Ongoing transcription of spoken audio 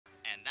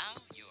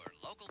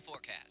local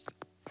forecast.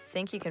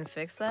 Think you can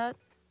fix that?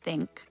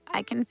 Think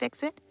I can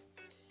fix it?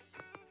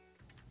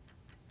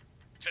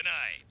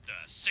 Tonight, the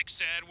Six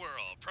Sad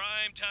World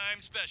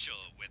Primetime Special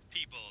with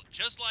people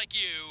just like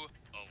you,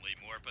 only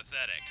more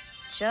pathetic.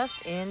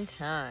 Just in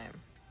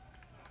time.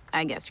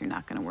 I guess you're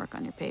not going to work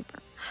on your paper.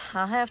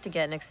 I'll have to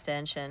get an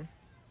extension.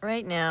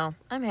 Right now,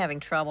 I'm having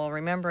trouble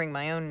remembering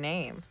my own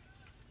name.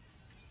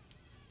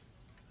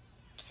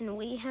 Can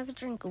we have a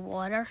drink of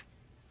water?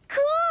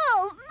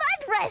 Cool!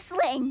 Mud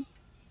wrestling!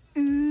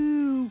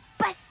 Ooh,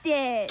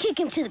 busted! Kick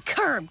him to the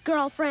curb,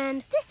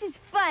 girlfriend. This is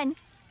fun.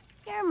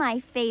 You're my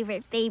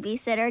favorite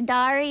babysitter,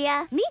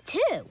 Daria. Me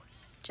too.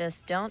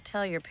 Just don't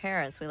tell your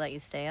parents we let you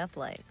stay up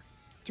late.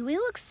 Do we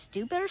look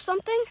stupid or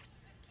something?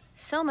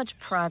 So much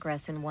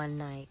progress in one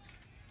night.